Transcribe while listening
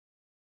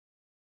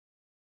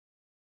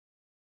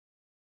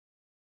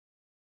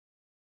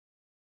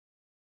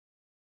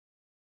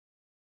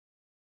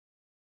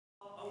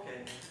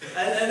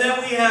And then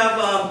we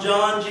have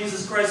John,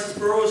 Jesus Christ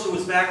Provost, who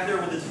was back there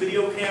with his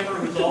video camera,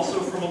 who's also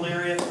from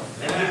Elyria,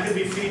 and he's going to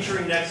be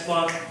featuring next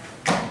month.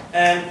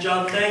 And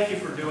John, thank you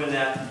for doing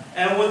that.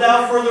 And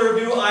without further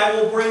ado, I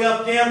will bring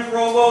up Dan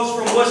Provost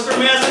from Worcester,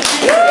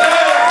 Massachusetts.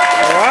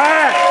 All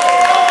right.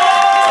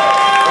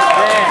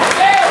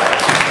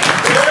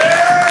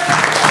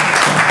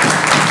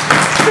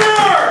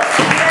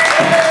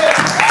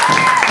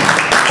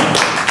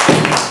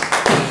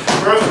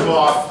 First of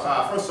all,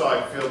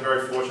 I feel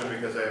very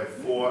fortunate because I have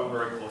 4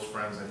 very close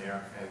friends in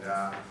here. And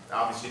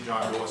obviously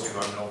John Dorsey, who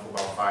I've known for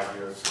about 5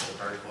 years, is a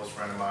very close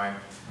friend of mine.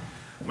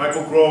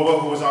 Michael Grover,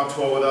 who was on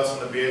tour with us on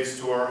the Beards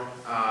tour,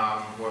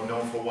 who I've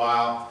known for a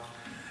while.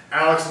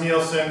 Alex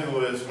Nielsen,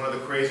 who is one of the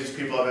craziest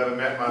people I've ever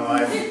met in my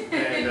life.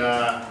 And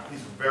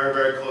he's a very,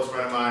 very close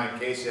friend of mine. And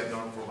Casey, I've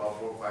known for about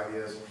 4 or 5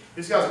 years.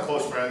 These guys are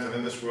close friends, and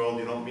in this world,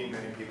 you don't meet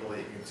many people that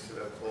you can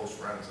consider close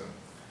friends. And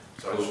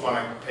so I just want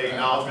to pay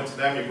acknowledgement to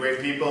them. You're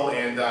great people,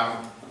 and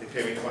they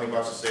pay me $20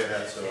 to say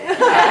that, so.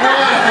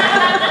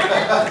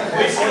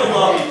 We still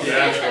love you, Dan.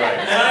 That's right.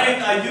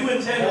 And I do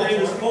intend to read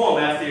this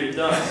poem after you're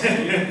done.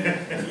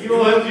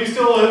 So you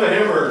still have a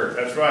hamburger.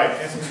 That's right,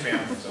 and some spam.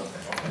 So.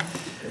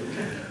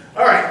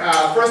 All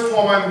right, first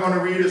poem I'm going to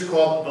read is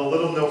called The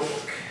Little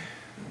Notebook.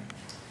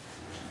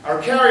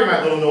 I carry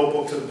my little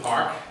notebook to the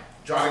park,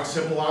 jotting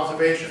simple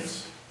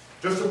observations,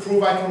 just to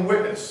prove I can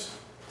witness,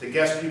 to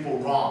guess people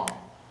wrong.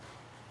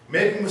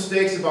 Making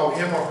mistakes about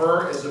him or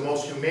her is the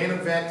most humane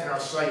event in our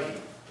psyche.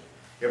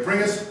 It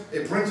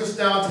brings us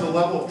down to the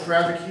level of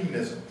tragic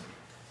hedonism,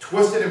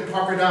 twisted and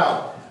puckered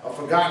out of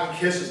forgotten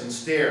kisses and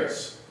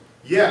stares.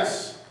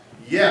 Yes,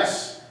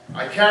 yes,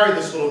 I carry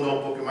this little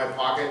notebook in my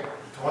pocket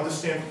to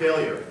understand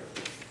failure,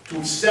 to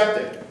accept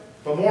it,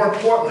 but more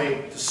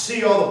importantly, to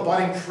see all the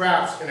budding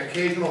traps an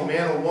occasional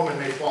man or woman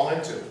may fall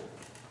into.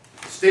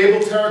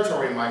 Stable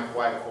territory in my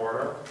quiet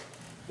corridor,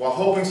 while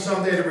hoping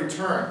someday to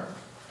return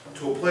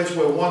to a place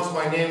where once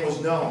my name was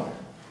known,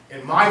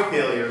 and my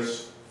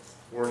failures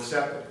were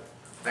accepted.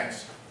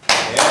 Thanks.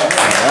 Yeah. All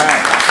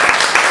right.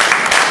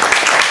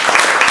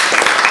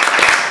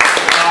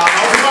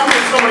 I was talking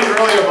to somebody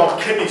earlier about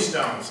kidney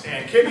stones,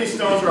 and kidney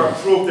stones are a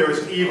proof there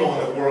is evil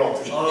in the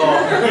world.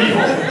 Oh,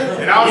 evil.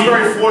 And I was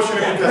very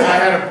fortunate because I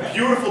had a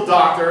beautiful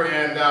doctor,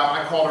 and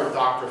I called her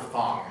Dr.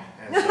 Thong.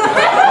 And so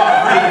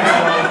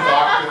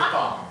Dr.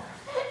 Thong.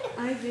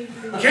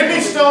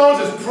 Kidney stones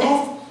is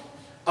proof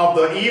of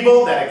the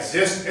evil that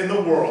exists in the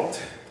world.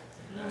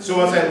 So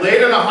as I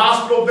laid in a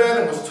hospital bed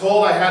and was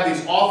told I had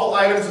these awful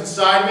items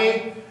inside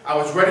me, I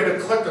was ready to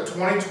click the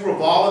 .22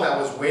 revolver that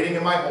was waiting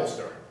in my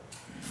holster.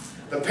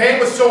 The pain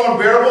was so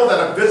unbearable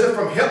that a visit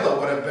from Hitler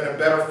would have been a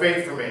better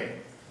fate for me.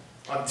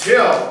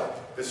 Until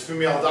this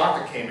female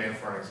doctor came in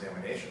for an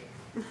examination.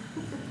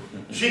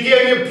 She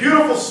gave me a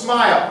beautiful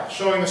smile,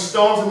 showing the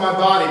stones in my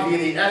body via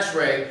the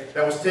x-ray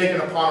that was taken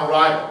upon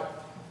arrival.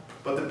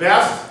 But the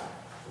best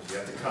was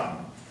yet to come.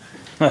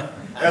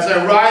 As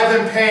I writhed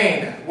in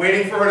pain,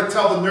 waiting for her to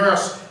tell the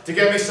nurse to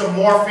get me some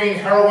morphine,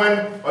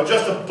 heroin, or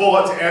just a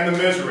bullet to end the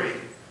misery,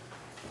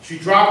 she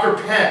dropped her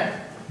pen,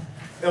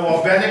 and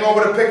while bending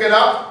over to pick it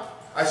up,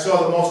 I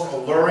saw the most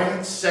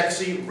alluring,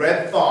 sexy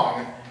red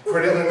thong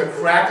cradling the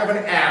crack of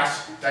an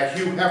ass that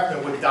Hugh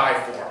Hefner would die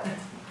for.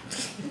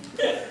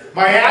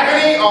 My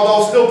agony,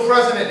 although still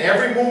present in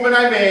every movement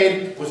I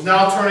made, was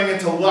now turning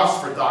into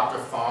lust for Dr.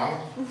 Thong,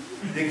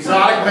 the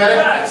exotic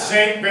medic at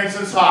St.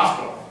 Vincent's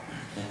Hospital.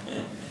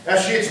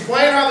 As she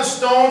explained how the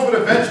stones would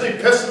eventually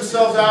piss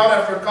themselves out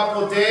after a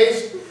couple of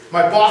days,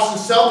 my Boston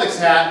Celtics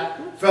hat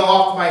fell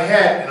off my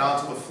head and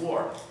onto the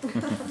floor.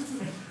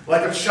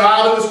 Like a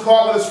child who was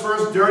caught with his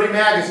first dirty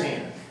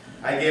magazine,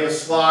 I gave a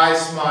sly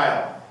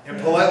smile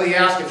and politely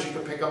asked if she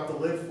could pick up the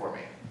lid for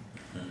me.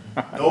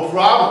 No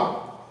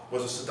problem,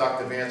 was a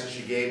seductive answer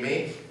she gave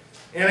me,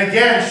 and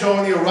again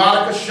showing the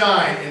erotica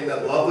shine in the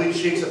lovely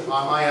cheeks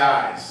upon my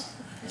eyes.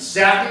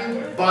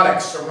 Satin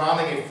buttocks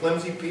surrounding a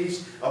flimsy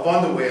piece of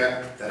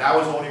underwear that I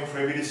was only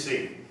privy to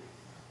see.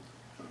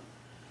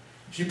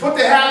 She put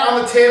the hat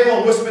on the table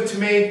and whispered to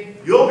me,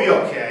 "You'll be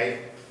okay.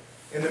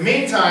 In the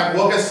meantime,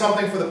 we'll get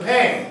something for the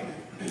pain."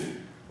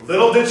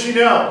 Little did she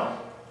know.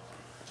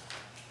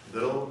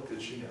 Little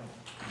did she know.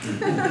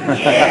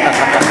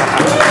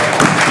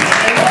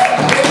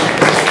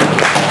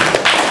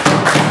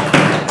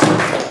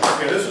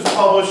 Okay, this was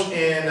published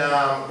in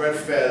Red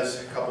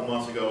Fez a couple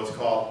months ago. It's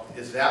called,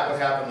 "Is That What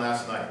Happened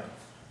Last Night?"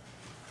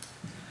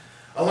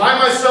 Aligned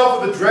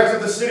myself with the dregs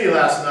of the city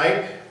last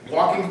night,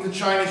 walking into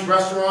Chinese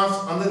restaurants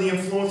under the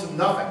influence of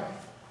nothing.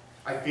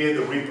 I feared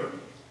the Reaper.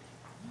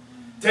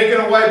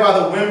 Taken away by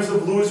the whims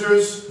of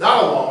losers,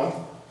 not alone,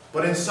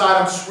 but inside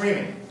I'm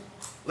screaming,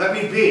 "Let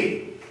me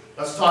be.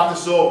 Let's talk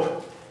this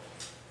over."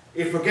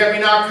 A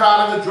forget-me-not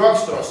card in the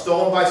drugstore,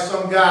 stolen by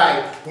some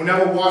guy who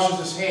never washes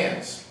his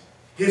hands.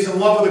 He's in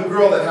love with a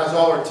girl that has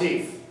all her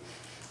teeth.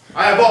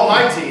 I have all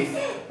my teeth.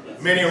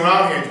 Many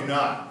around here do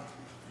not.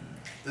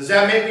 Does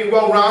that make me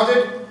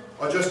well-rounded,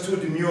 or just too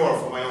demure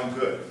for my own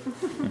good?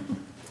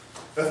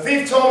 The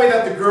thief told me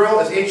that the girl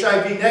is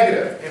HIV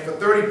negative, and for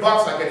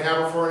 $30 I can have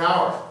her for an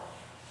hour.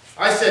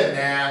 I said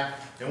nah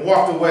and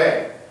walked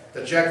away,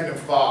 dejected and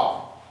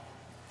fogged.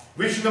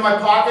 Reached into my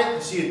pocket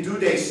and see a due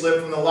date slip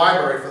from the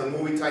library for the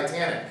movie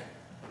Titanic.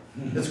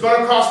 It's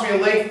going to cost me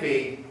a late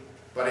fee,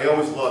 but I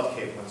always loved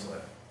Kate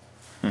Winslet.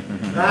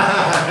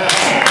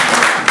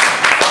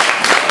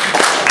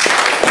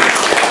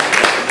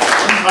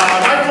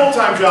 My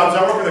full-time jobs,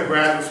 I work in the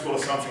graduate school at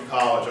Assumption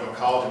College. I'm a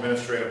college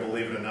administrator,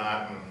 believe it or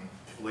not, and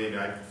believe me,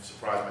 I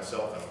surprised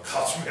myself that I'm a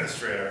college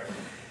administrator.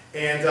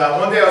 And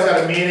one day I was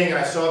at a meeting and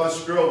I saw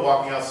this girl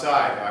walking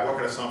outside. I work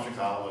at Assumption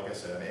College, like I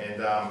said,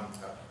 and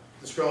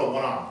this girl had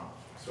one arm.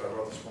 So I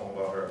wrote this poem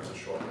about her. It's a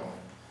short poem.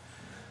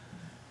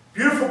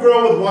 Beautiful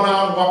girl with one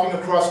arm walking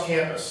across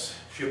campus.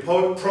 She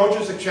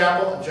approaches the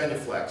chapel and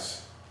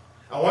genuflects.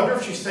 I wonder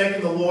if she's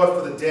thanking the Lord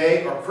for the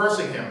day or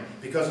cursing him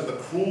because of the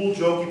cruel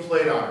joke he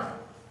played on her.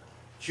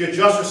 She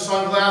adjusts her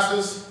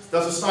sunglasses,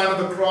 does a sign of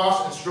the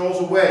cross, and strolls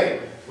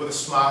away with a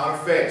smile on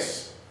her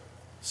face.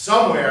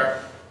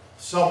 Somewhere,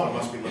 someone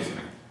must be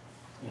listening.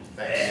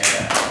 Thanks.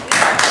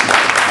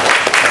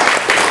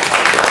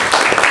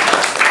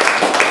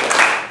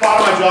 Part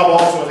of my job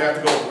also is I have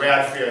to go to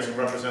grad fairs and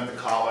represent the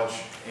college.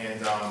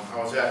 And I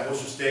was at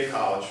Worcester State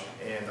College,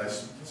 and I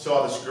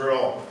saw this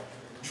girl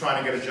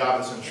trying to get a job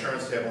at this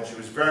insurance table, and she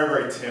was very,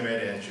 very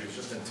timid, and she was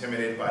just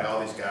intimidated by all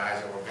these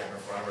guys that were getting in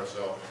front of her.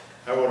 So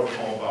I wrote a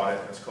poem about it.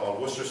 It's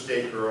called Worcester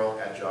State Girl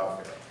at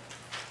Job Fair.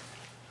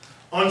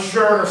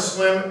 Unsure in her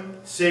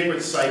slim,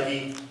 sacred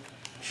psyche,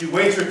 she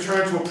waits her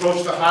turn to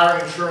approach the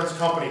hiring insurance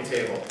company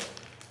table,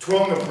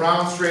 twirling the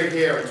brown straight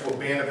hair into a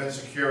band of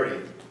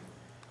insecurity.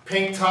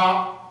 Pink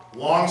top,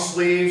 long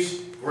sleeves,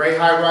 gray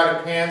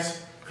high-rided pants,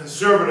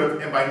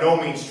 conservative and by no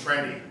means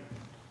trendy.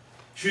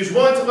 She is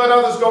willing to let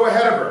others go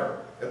ahead of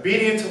her,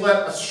 obedient to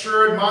let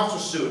assured monster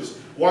suits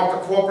walk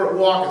the corporate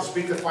walk and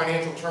speak the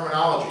financial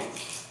terminology.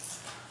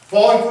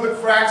 Falling through the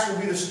cracks will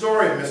be the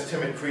story of Miss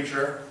Timid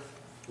Creature,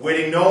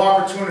 waiting no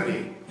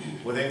opportunity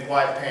within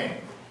quiet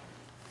pain.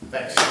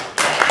 Thanks.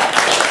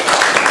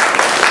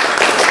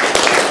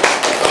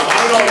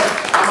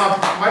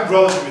 My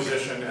brother's a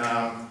musician. In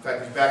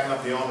fact, he's backing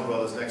up the Allman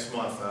Brothers next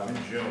month in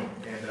June.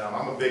 And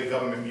I'm a big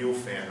Government Mule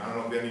fan. I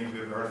don't know if any of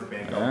you have ever heard of the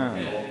band Government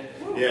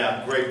Mule.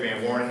 Yeah, great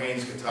band. Warren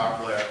Haynes, guitar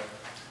player.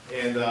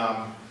 And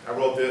I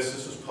wrote this.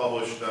 This was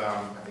published,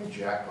 I think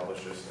Jack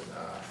published this in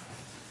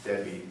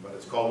Deadbeat, but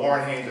it's called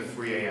Warren Haynes at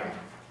 3 a.m.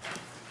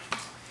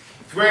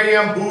 3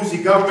 a.m.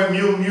 boozy Government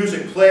Mule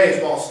music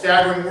plays while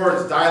staggering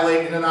words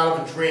dilate in and out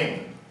of a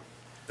dream.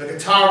 The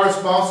guitar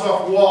riffs bounce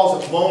off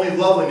walls of lonely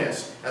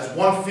loveliness as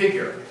one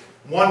figure,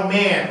 one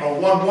man or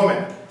one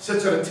woman,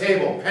 sits at a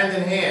table, pen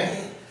in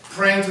hand,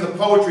 praying to the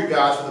poetry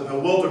gods for the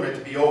bewilderment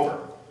to be over.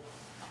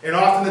 And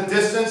off in the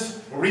distance,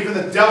 where even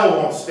the devil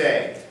won't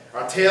stay,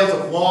 are tales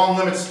of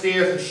long-limit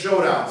stares and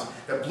showdowns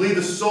that bleed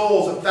the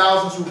souls of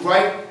thousands who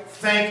write,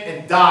 think,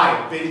 and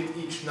die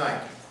each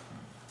night.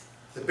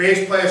 The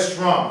bass player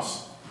strums.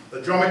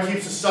 The drummer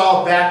keeps a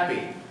solid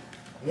backbeat.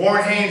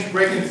 Warren Haynes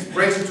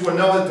breaks into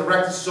another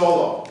directed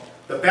solo.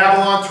 The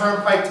Babylon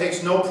Turnpike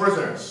takes no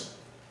prisoners.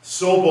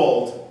 So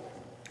bold.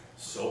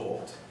 So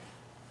bold.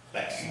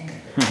 Thanks.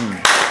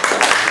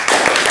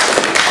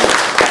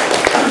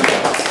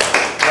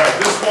 Alright,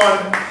 this one,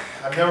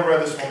 I've never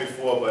read this one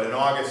before, but in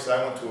August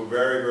I went to a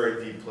very,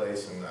 very deep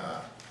place and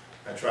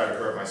I tried to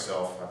hurt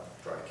myself. I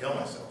tried to kill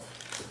myself.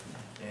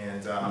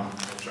 And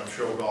which I'm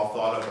sure we've all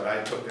thought of, but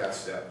I took that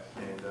step.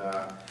 And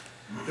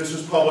this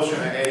was published in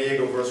Eddie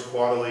Diego Verse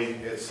Quarterly.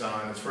 It's the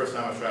first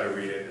time I tried to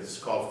read it. It's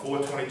called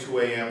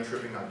 4:22 a.m.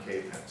 Tripping on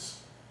K-Pens.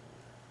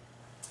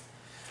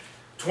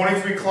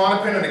 23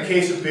 Klonopin and a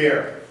case of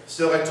beer.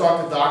 Still, I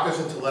talked the doctors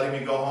into letting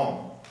me go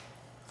home.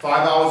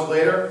 5 hours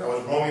later, I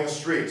was roaming the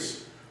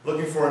streets,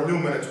 looking for a new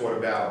Minotaur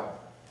to battle.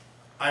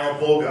 I am a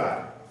bull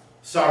god.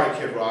 Sorry,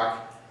 Kid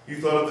Rock.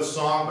 You thought of the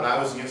song, but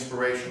I was the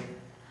inspiration.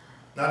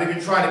 Not even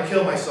trying to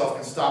kill myself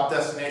can stop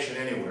destination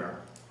anywhere.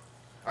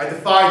 I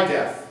defied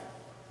death,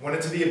 went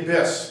into the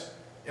abyss,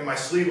 in my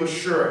sleeveless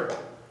shirt,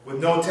 with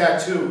no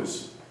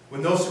tattoos,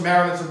 with no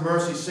Samaritans of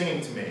Mercy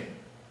singing to me.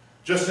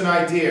 Just an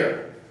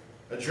idea,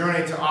 a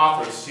journey to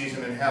authors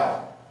seasoned in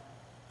hell.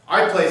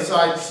 I play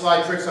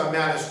slide tricks on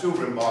Madness too,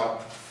 Rimbaud,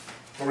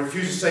 but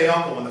refuse to say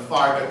uncle when the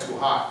fire got too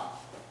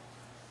hot.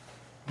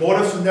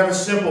 Motives were never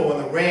simple when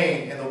the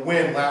rain and the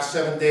wind last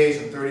 7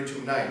 days and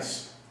 32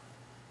 nights.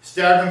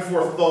 Staggering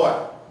for a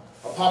thought,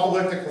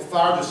 apocalyptic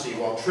lethargy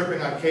while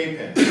tripping on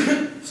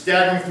K-Pin,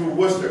 staggering through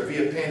Worcester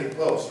via painted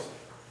post.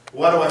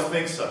 Why do I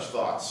think such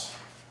thoughts?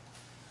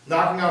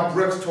 Knocking out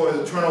bricks toward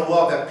eternal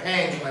love that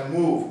pangs when I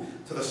move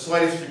to the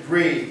slightest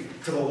degree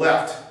to the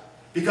left.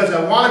 Because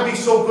I want to be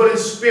so good in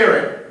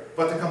spirit,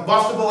 but the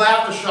combustible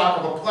aftershock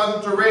of a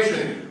pleasant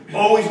duration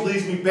always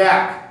leads me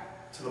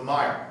back to the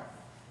mire.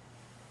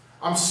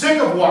 I'm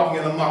sick of walking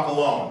in the muck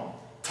alone,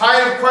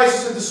 tired of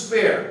crisis and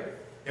despair,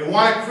 a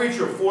wanted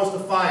creature of forced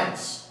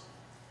defiance,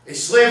 a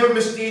slave of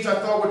misdeeds I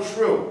thought were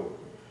true,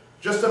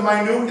 just a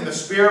minute in the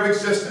sphere of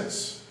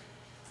existence.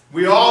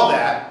 We all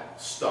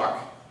that, stuck,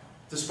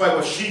 despite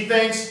what she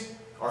thinks,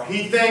 or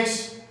he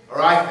thinks,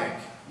 or I think.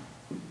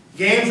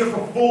 Games are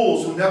for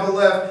fools who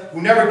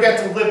never get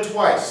to live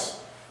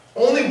twice.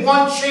 Only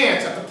one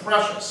chance at the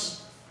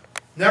precious.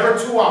 Never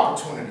two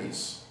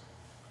opportunities.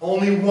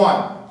 Only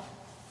one.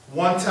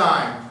 One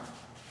time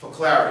for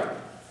clarity.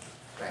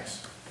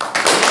 Thanks.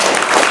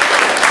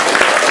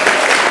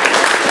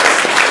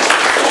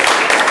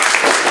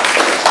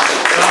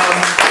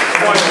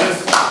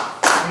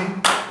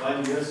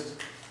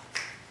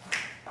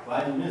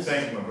 Glad you missed.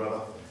 Thank you, my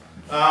brother.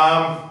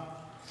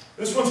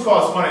 This one's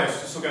called, it's funny, I was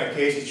just looking at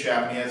Casey's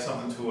chap and he had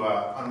something to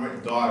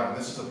Unwritten Daughter. And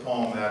this is a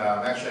poem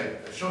that, actually,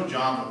 I showed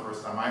John for the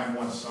first time. I have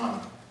one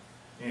son.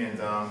 And,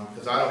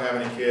 because I don't have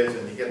any kids,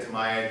 and you get to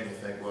my age and you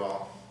think,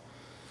 well,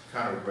 I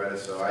kind of regret it,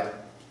 so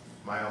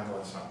my own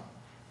one son.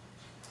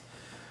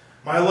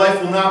 My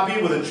life will not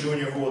be with a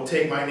junior who will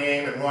take my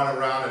name and run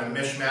around in a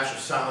mishmash of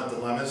silent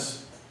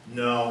dilemmas.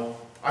 No.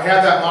 I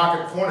have that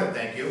market cornered,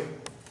 thank you,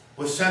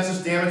 with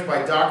senses damaged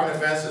by darkened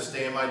events that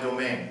stay in my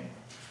domain.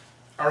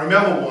 I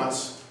remember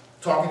once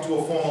talking to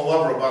a former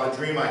lover about a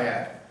dream I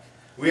had.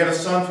 We had a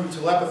son through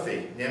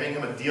telepathy, naming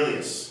him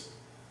Adelius.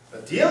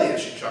 Adelius,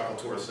 she chuckled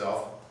to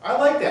herself. I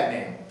like that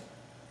name.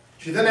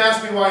 She then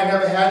asked me why I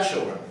never had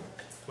children,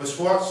 which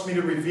forced me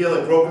to reveal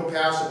a broken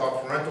past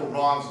about parental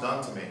wrongs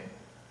done to me.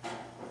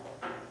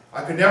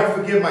 I could never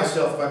forgive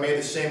myself if I made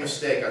the same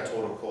mistake, I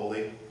told her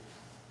coldly.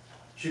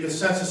 She could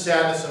sense the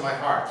sadness in my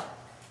heart,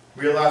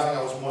 realizing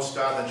I was more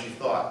scarred than she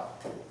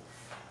thought.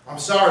 I'm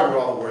sorry were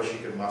all the words she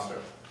could muster.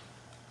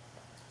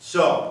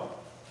 So,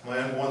 my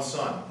unborn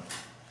son,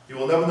 you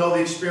will never know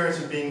the experience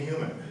of being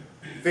human,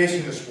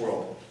 facing this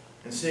world,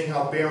 and seeing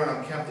how bare and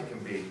unkempt it can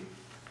be.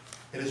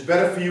 It is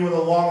better for you in the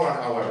long run,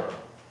 however.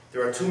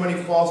 There are too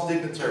many false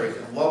dignitaries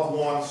and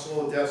love-lorn,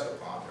 slow deaths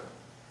upon her.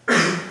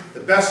 The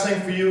best thing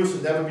for you is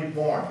to never be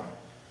born,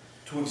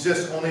 to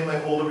exist only in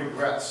my older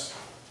regrets.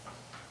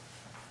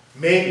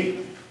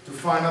 Maybe to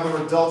find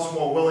other adults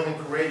more willing and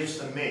courageous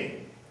than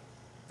me,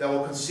 that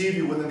will conceive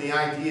you within the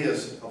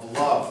ideas of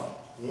love,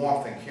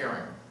 warmth, and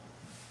caring.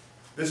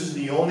 This is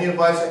the only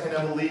advice I can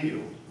ever leave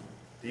you,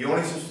 the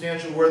only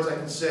substantial words I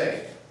can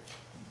say,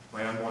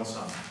 my unborn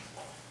son.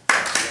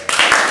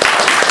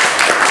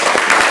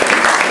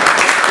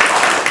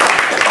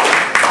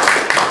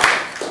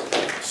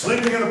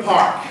 Sleeping in the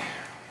park.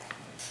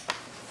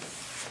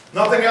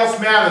 Nothing else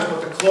matters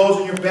but the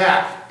clothes on your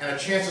back and a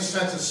chance to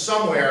sense that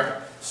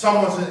somewhere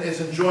someone is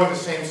enjoying the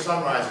same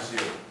sunrise as you.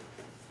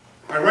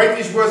 I write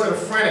these words at a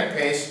frantic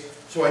pace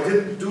so I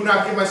do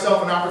not give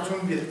myself an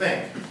opportunity to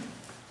think.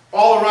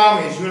 All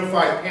around me is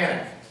unified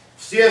panic,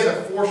 stares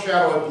that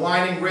foreshadow a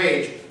blinding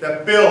rage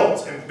that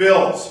builds and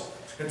builds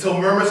until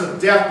murmurs of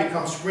death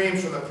become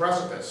screams from the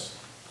precipice.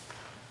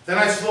 Then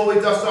I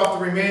slowly dust off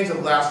the remains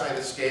of last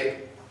night's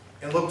escape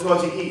and look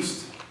towards the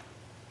east.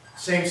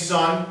 Same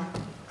sun,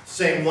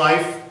 same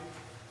life,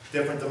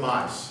 different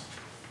demise.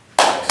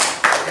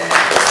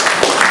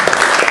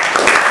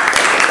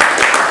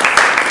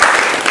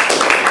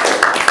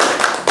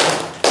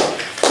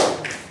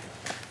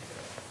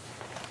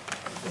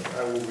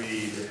 I will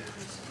read.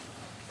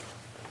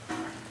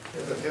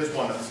 Here's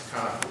one that's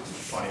kind of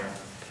funnier.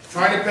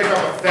 Trying to pick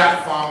up a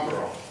fat farm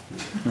girl.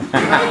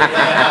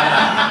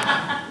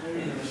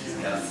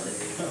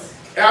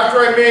 After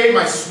I made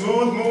my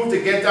smooth move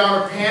to get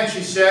down her pants,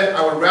 she said,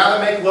 I would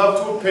rather make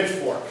love to a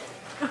pitchfork.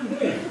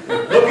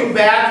 Looking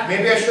back,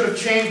 maybe I should have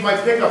changed my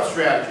pickup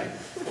strategy.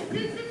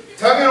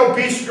 Telling an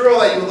obese girl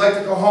that you would like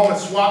to go home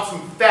and swap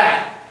some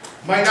fat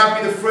might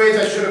not be the phrase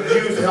I should have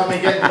used to help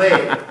me get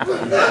laid.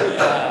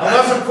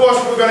 Unless, of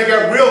course, we're going to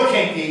get real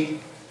kinky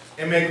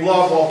and make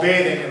love while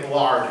bathing in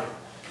lard.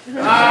 Thank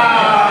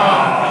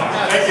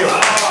you.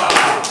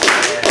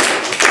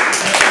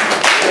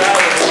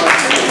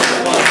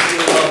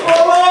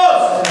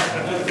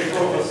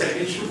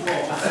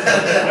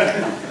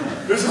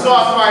 This is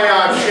off my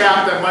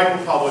chap that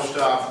Michael published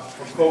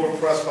from Cobra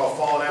Press called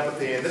Fallen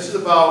Empathy, and this is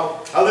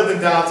about, I lived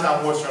in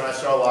downtown Worcester and I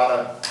saw a lot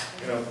of,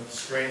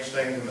 strange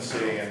things in the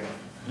city, and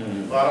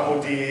a lot of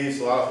ODs,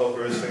 a lot of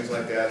hookers, things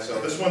like that. So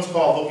this one's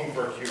called Looking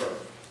for a Cure.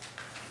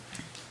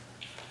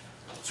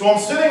 So I'm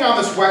sitting on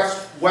this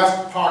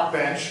West Park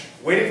bench,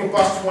 waiting for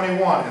bus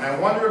 21, and I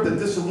wonder if the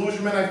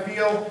disillusionment I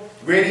feel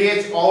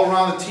radiates all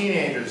around the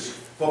teenagers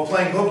while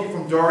playing hooky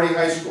from Doherty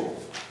High School.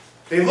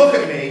 They look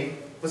at me,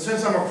 but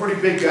since I'm a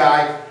pretty big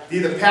guy, they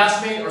either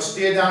pass me or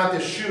stare down at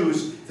their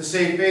shoes to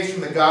save face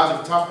from the gods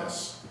of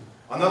toughness.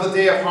 Another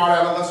day of hard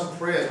adolescent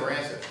prayers were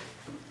answered.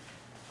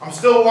 I'm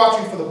still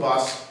watching for the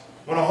bus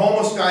when a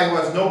homeless guy who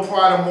has no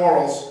pride or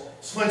morals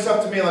slinks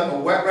up to me like a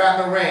wet rat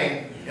in the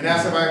rain and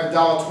asks if I have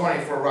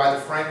 $1.20 for a ride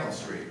to Franklin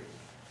Street.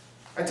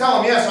 I tell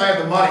him, yes, I have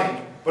the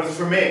money, but it's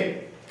for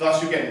me,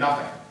 thus you get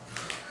nothing.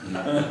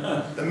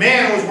 The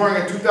man who was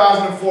wearing a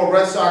 2004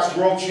 Red Sox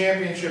World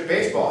Championship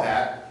baseball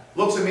hat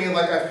looks at me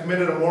like I've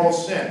committed a moral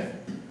sin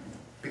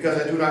because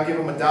I do not give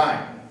him a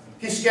dime.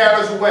 He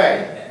scatters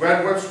away,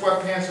 red whip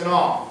sweatpants and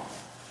all.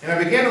 And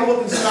I begin to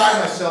look inside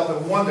myself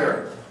and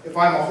wonder if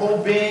I'm a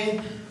whole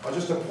being or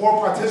just a poor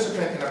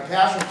participant in a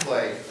passion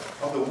play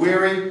of the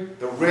weary,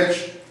 the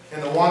rich,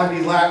 and the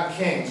wannabe Latin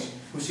kings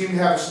who seem to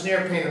have a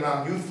sneer painted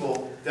on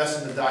youthful,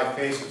 destined to die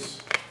faces.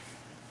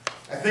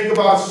 I think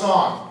about a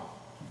song,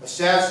 a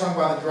sad song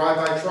by the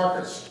drive-by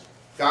truckers,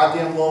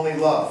 Goddamn Lonely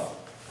Love.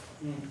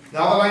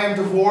 Now that I am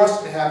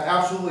divorced and have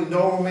absolutely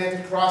no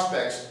romantic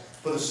prospects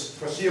for the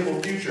foreseeable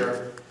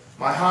future,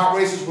 my heart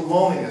races with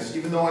loneliness,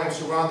 even though I am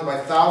surrounded by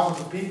thousands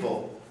of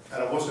people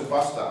at a Worcester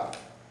bus stop.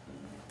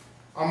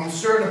 I'm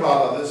uncertain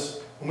about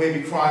others who may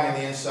be crying on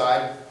the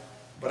inside,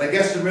 but I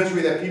guess the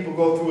misery that people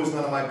go through is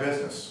none of my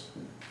business.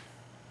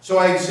 So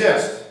I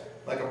exist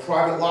like a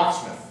private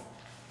locksmith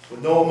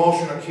with no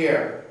emotion or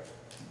care.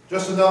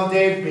 Just another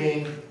Dave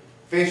being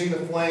facing the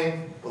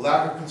flame with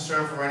lack of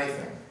concern for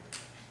anything.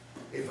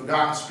 A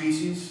forgotten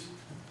species,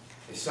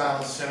 a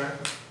silent sinner,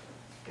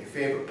 a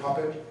favorite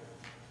puppet.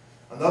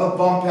 Another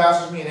bum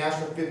passes me and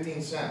asks for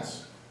 15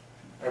 cents.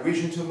 I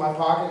reach into my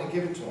pocket and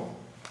give it to him.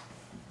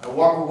 I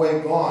walk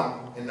away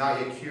gone and not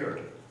yet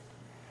cured.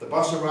 The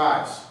bus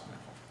arrives.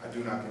 I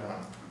do not get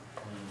on.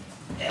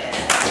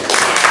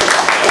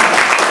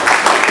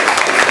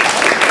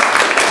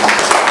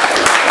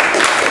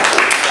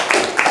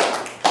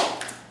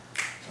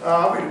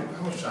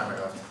 How much time I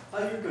got? Oh,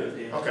 you're good,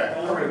 Dan. Okay.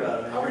 Don't worry about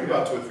it, man. I'll read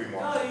about 2 or 3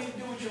 more. No, you can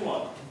do what you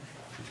want.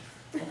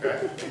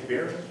 Okay. Any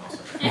beer?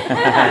 You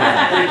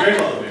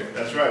drink all the beer.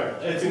 That's right.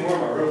 It's in more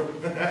of my room.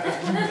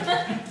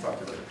 Talk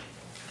to you later.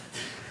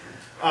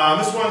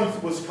 This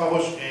one was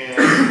published in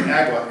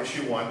Agua,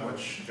 issue 1,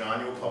 which,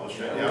 John, you will publish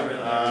it.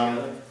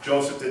 Yeah.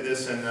 Joseph did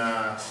this in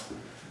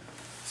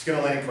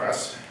Skinner Lane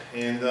Press.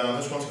 And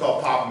this one's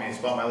called Papa Me. It's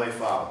about my late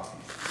father.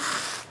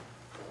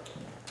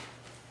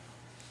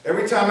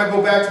 Every time I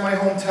go back to my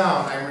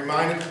hometown, I am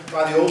reminded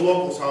by the old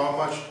locals how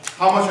much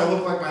I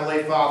look like my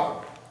late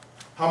father.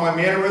 How my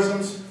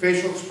mannerisms,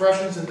 facial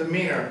expressions, and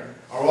demeanor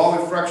are all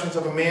reflections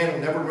of a man who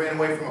never ran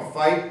away from a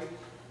fight,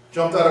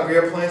 jumped out of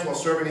airplanes while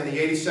serving in the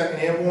 82nd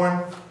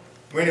Airborne,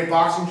 ran a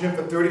boxing gym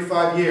for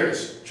 35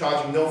 years,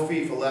 charging no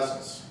fee for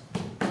lessons.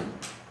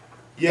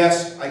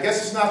 Yes, I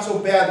guess it's not so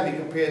bad to be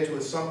compared to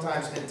a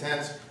sometimes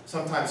intense,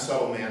 sometimes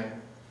subtle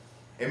man.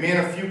 A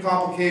man of few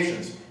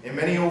complications and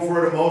many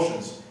overt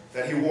emotions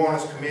that he wore on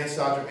his command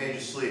sergeant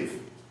major's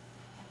sleeve.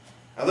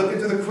 I look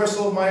into the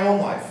crystal of my own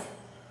life,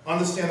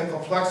 understand the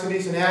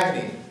complexities and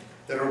agony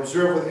that are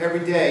observed with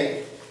every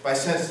day by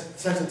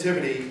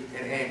sensitivity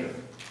and anger.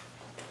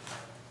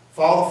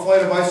 Follow the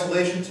flight of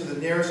isolation to the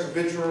nearest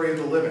obituary of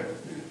the living,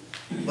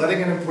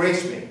 letting it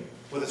embrace me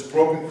with its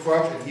broken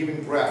crutch and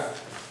heaving breath.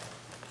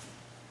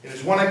 It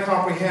is when I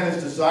comprehend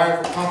his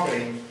desire for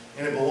company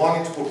and a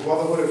belonging to a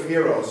brotherhood of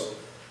heroes,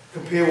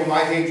 compared with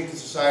my hatred to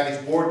society's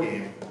board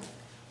game,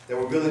 that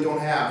we really don't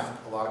have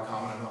a lot of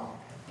common at all.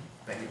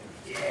 Thank you.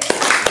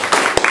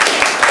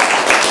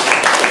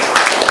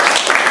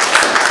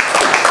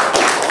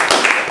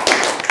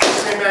 The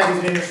same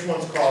magazine, this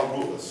one's called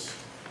Rootless.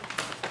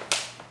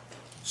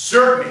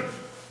 Certainly,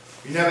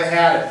 you never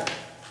had it.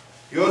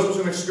 Yours was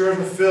an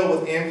excursion filled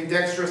with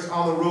ambidextrous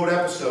on-the-road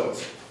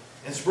episodes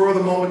and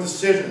spur-of-the-moment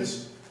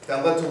decisions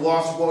that led to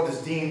loss of what is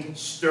deemed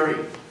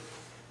sturdy.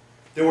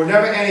 There were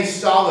never any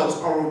solids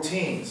or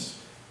routines,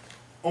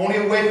 only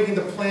awakening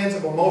the plans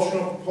of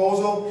emotional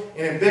proposal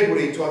and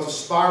ambiguity towards a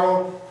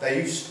spiral that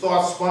you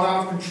thought spun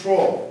out of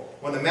control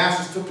when the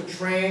masses took the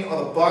train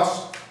or the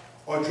bus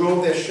or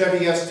drove their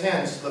Chevy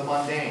S10s to the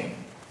mundane.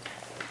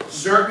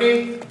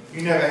 Certainly,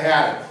 you never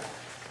had it.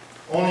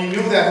 Only you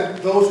knew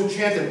that those who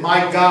chanted,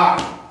 "My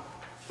God,"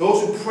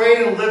 those who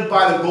prayed and lived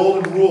by the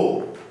golden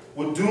rule,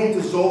 were doomed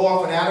to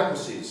Zoloft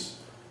inadequacies,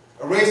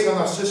 erased on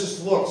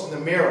narcissist looks in the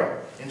mirror,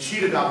 and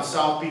cheated on the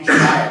South Beach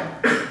diet.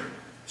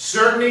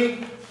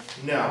 Certainly,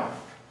 no.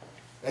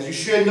 As you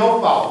shared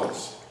no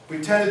followers,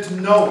 pretended to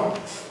no one,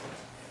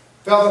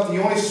 felt that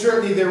the only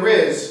certainty there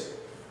is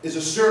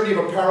a certainty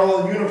of a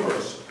parallel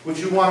universe which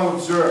you want to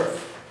observe.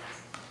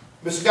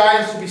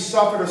 Misguidance to be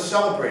suffered or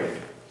celebrated.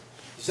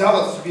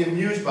 Zealots to be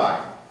amused by.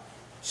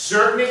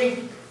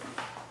 Certainty?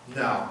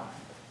 No.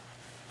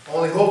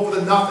 Only hope for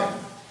the nothing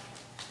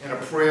and a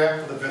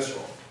prayer for the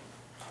visceral.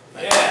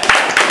 Yeah.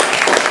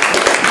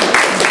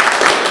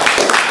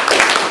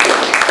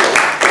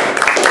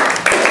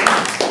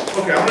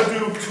 Okay, I'm going to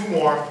do 2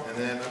 more, and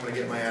then I'm going to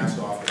get my ass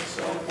off it.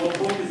 So. What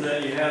book is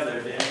that you have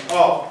there, Dan?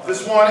 Oh,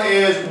 this one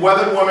is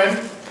Weathered Woman,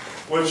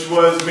 which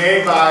was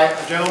made by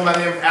a gentleman by the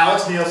name of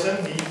Alex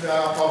Nielsen. He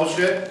published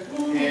it,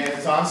 and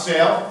it's on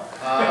sale.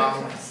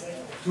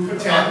 2 for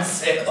 $10. On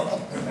sale.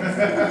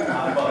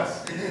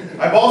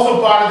 I've also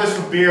bought this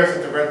for beers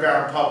at the Red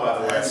Baron Pub, by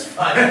the way. That's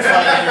fine. That's why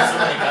I get so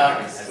many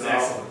copies. That's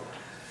excellent.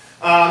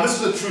 This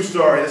is a true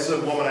story. This is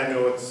a woman I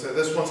knew.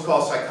 This one's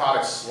called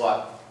Psychotic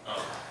Slut.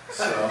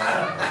 So,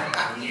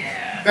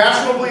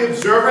 fashionably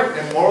observant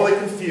and morally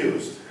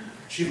confused,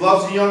 she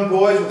loves the young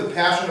boys with the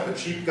passion of a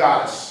cheap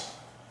goddess.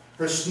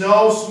 Her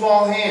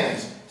small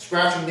hands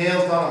scratching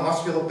nails down a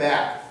muscular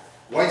back.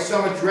 White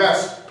summer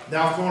dress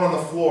now thrown on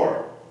the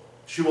floor.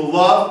 She will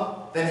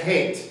love, then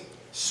hate,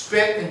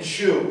 spit and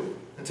chew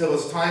until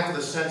it's time for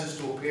the senses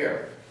to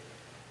appear.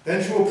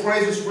 Then she will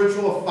praise this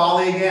ritual of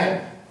folly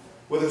again,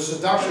 with her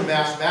seduction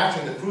mask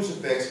matching the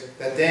crucifix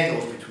that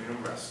dangles between her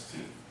breasts.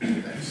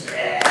 Thanks.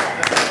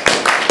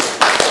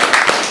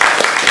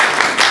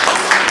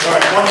 All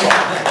right, one more.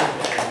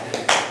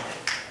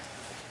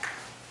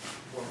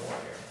 One more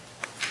here.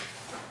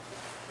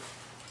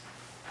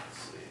 Let's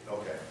see.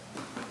 Okay.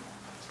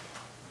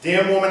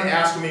 Damn woman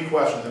asking me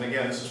questions, and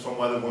again, this is from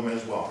Weather Women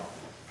as well.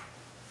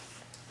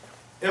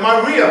 Am I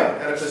real?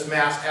 Oedipus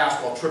Mask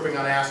asked while tripping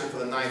on acid for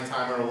the 9th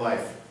time in her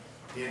life.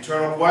 The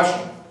internal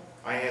question,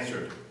 I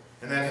answered,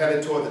 and then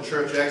headed toward the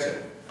church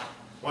exit.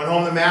 Went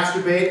home to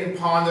masturbate and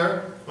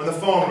ponder when the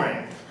phone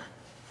rang.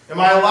 Am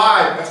I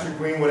alive? Esther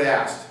Greenwood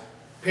asked,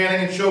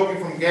 panting and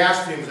choking from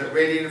gas fumes that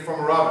radiated from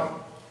her oven.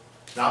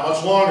 Not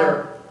much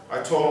longer,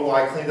 I told her while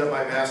I cleaned up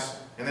my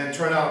mess and then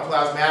turned on a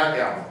plasmatic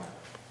album.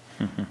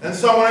 Then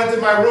someone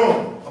entered my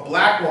room, a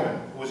black woman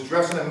who was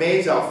dressed in a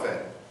maid's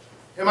outfit.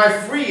 Am I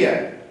free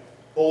yet?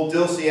 Old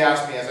Dilsey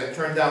asked me as I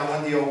turned down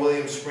Wendy O.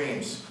 Williams'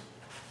 screams.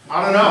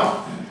 I don't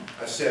know,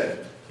 I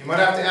said. You might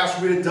have to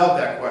ask Rita Dub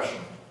that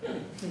question.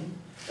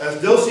 As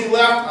Dilsey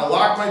left, I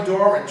locked my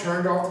door and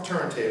turned off the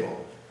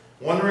turntable,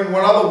 wondering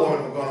what other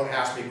women were going to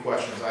ask me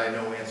questions I had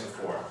no answer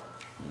for.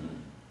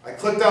 I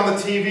clicked on the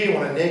TV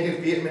when a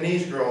naked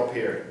Vietnamese girl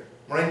appeared,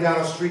 running down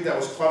a street that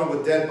was cluttered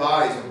with dead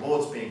bodies and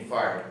bullets being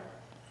fired.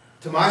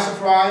 To my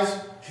surprise,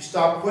 she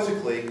stopped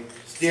quizzically,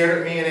 stared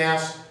at me and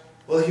asked,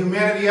 will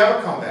humanity ever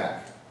come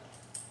back?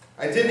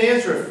 I didn't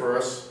answer at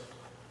first.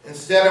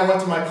 Instead, I went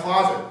to my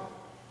closet,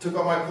 took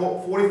out my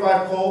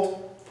 .45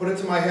 Colt, put it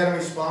to my head and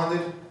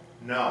responded,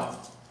 no.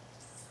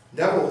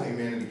 Never will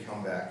humanity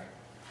come back.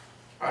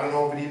 I don't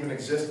know if it even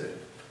existed.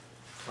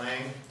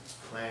 Clang,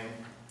 clang,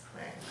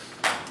 clang.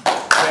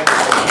 Thank you.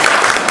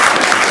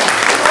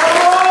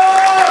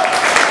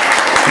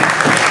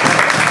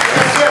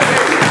 That's it,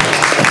 baby.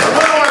 I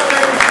really want to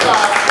thank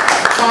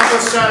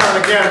Congress Center, and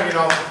again, you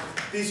know,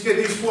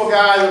 these 4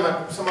 guys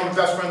are some of the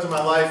best friends of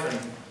my life, and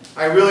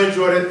I really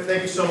enjoyed it.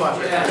 Thank you so much.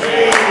 Yeah.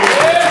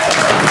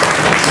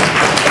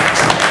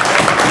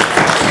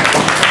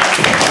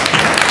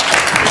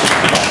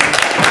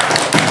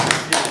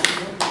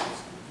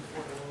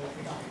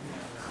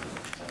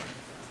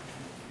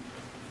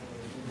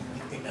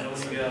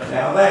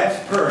 Now that's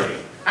pretty.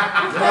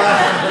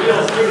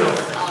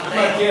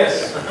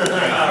 Yes. All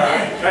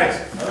right. Thanks.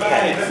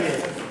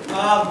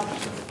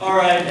 All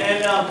right,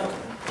 and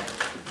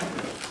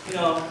you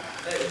know,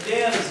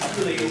 Dan is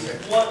really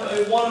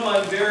one of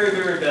my very,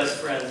 very best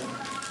friends,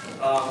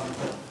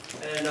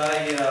 and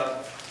I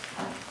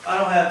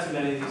don't have too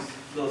many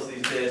of those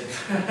these days,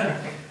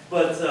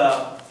 but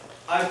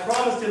I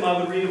promised him I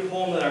would read a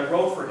poem that I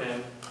wrote for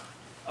him.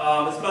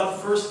 It's about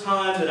the first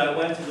time that I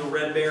went to the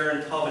Red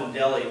Baron Pub and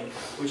Deli,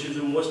 which is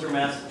in Worcester,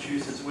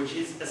 Massachusetts, which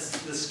is the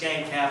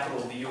skank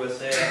capital of the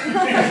USA.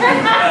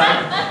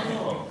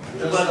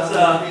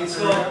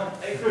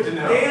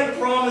 Dan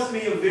promised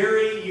me a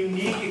very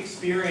unique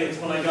experience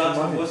when I got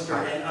to Worcester,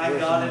 and I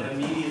got it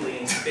immediately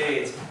in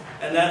spades.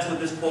 And that's what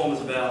this poem is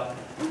about.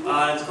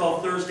 It's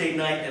called Thursday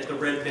Night at the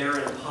Red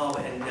Baron Pub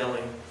and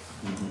Deli.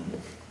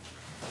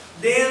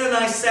 Dan and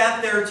I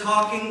sat there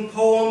talking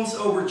poems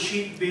over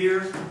cheap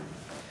beer,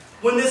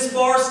 when this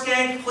bar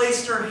skank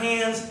placed our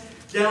hands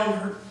down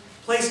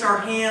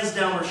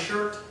her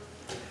shirt,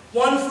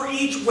 one for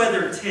each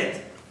weathered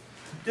tit.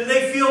 Do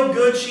they feel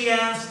good, she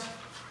asked,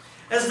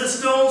 as the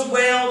stones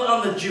wailed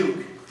on the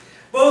juke.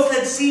 Both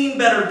had seen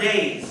better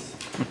days.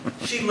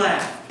 She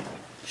laughed,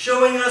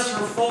 showing us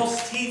her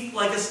false teeth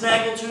like a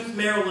snaggletooth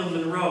Marilyn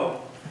Monroe.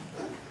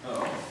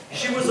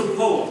 She was a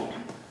poem,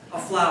 a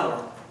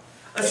flower,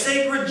 a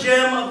sacred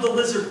gem of the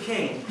Lizard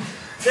King,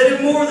 that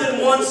had more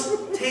than once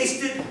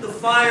tasted the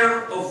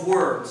fire of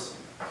words.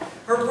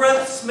 Her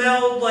breath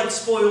smelled like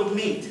spoiled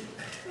meat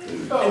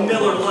and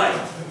Miller Lite.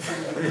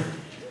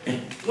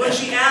 When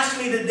she asked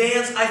me to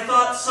dance, I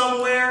thought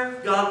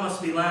somewhere God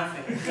must be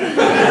laughing.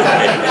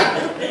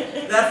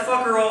 That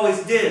fucker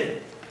always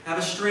did have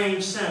a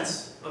strange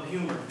sense of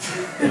humor.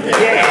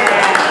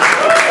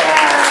 Yeah.